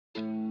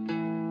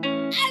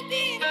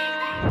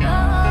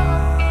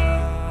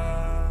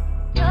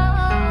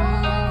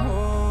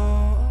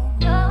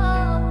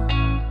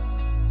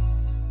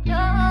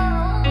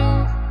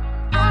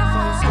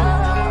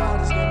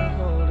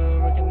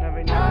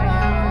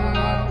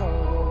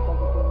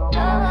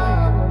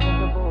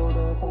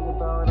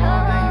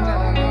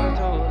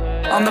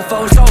I'm the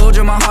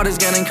 4Soldier, my heart is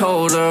getting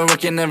colder.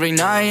 Working every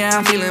night, yeah,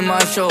 I'm feeling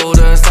my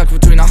shoulder. Stuck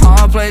between a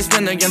hard place,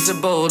 pinned against a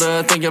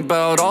boulder. Think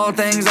about all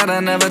things that I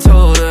never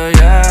told her,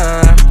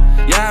 yeah.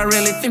 Yeah, I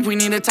really think we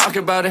need to talk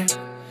about it,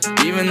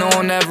 even though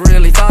I never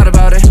really thought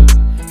about it.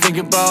 Think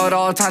about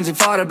all the times we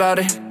fought about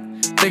it.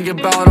 Think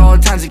about all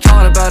the times we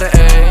called about it,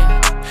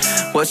 ayy.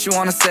 What you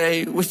wanna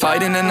say? We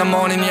fighting in the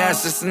morning, yeah,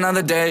 it's just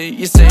another day.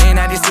 You saying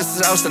at your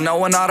sister's house that no,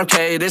 we're not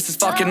okay. This is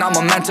fucking on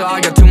my mental, I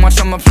got too much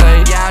on my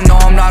plate. Yeah, I know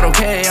I'm not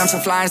okay, I'm so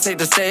flying state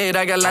to state.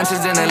 I got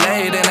lunches in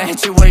LA, then I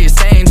hit you where you're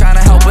staying. Trying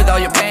to help with all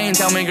your pain,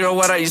 tell me girl,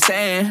 what are you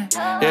saying?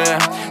 Yeah,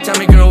 tell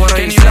me girl, what are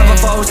you saying? Can you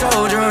love a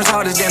 4Soldier? His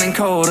heart is getting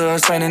colder.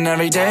 Spending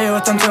every day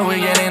with him till we're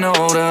getting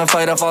older.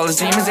 Fight off all his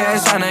demons, yeah,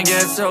 he's trying to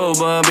get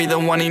sober. Be the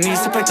one he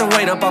needs to pick the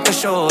weight up off his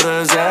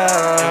shoulders,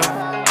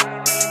 yeah.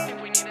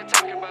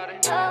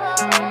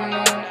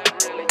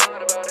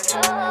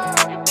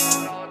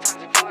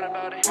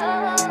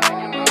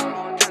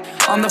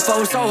 I'm the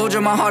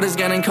 4Soldier, my heart is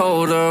getting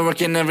colder.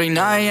 Working every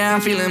night, yeah,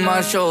 I'm feeling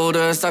my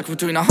shoulder. Stuck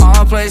between a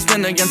hard place,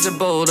 pinned against a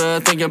boulder.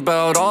 Think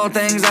about all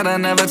things that I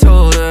never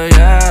told her,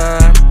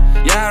 yeah.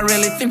 Yeah, I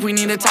really think we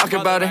need to talk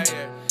about it,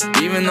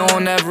 even though I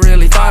never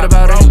really thought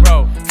about it.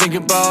 Think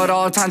about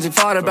all the times we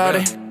fought about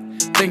it.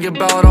 Think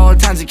about all the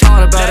times we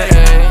called about it,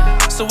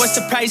 ayy. So what's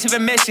the price of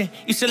admission?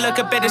 Used to look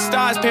up at the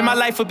stars, pray my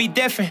life would be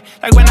different.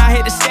 Like when I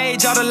hit the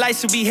stage, all the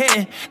lights would be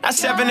hitting. Not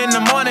 7 in the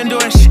morning,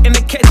 doing shit in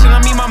the kitchen.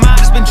 I mean, my mind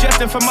has been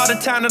drifting from all the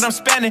time that I'm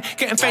spending.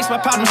 Couldn't face my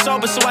problem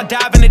sober, so I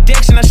dive in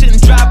addiction. I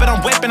shouldn't drive, but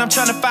I'm whipping, I'm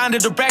trying to find a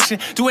direction.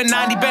 Doing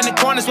 90 bending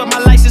corners with my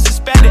license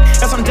suspended.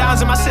 Got some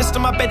downs in my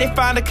system, I bet they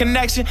find a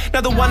connection.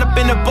 Another one up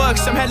in the book,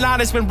 some headline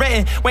has been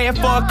written. Waiting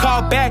for a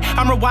call back,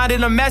 I'm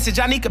rewinding a message.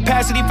 I need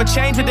capacity for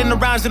change within the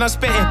rhymes that I'm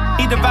spitting.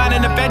 Need divine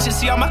intervention,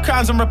 see all my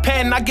crimes I'm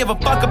repenting. I give a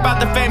fuck about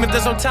the fame if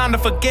there's no time to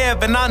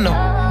forgive. And I know,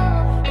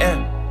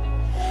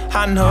 yeah,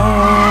 I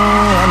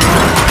know.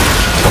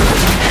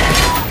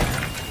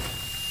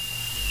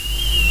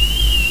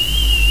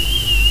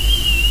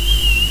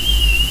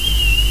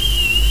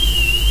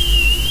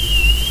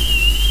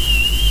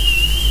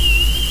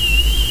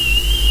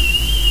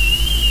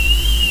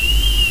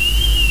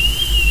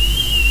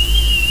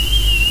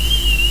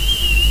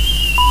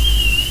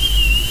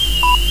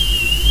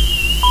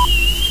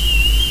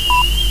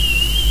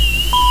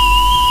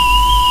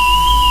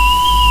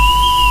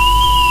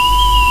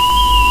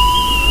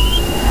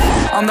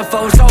 I'm the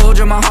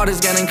 4Soldier, my heart is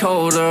getting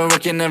colder.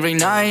 Working every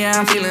night, yeah,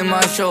 I'm feeling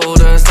my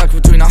shoulder. Stuck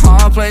between a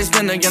hard place,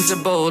 pinned against a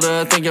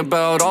boulder. Think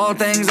about all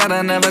things that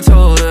I never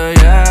told her,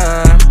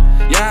 yeah.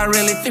 Yeah, I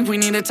really think we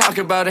need to talk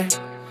about it,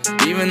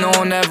 even though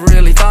I never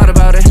really thought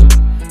about it.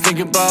 Think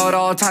about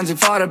all the times we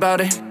fought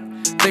about it.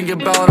 Think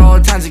about all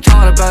the times we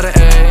called about it,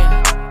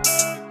 ayy.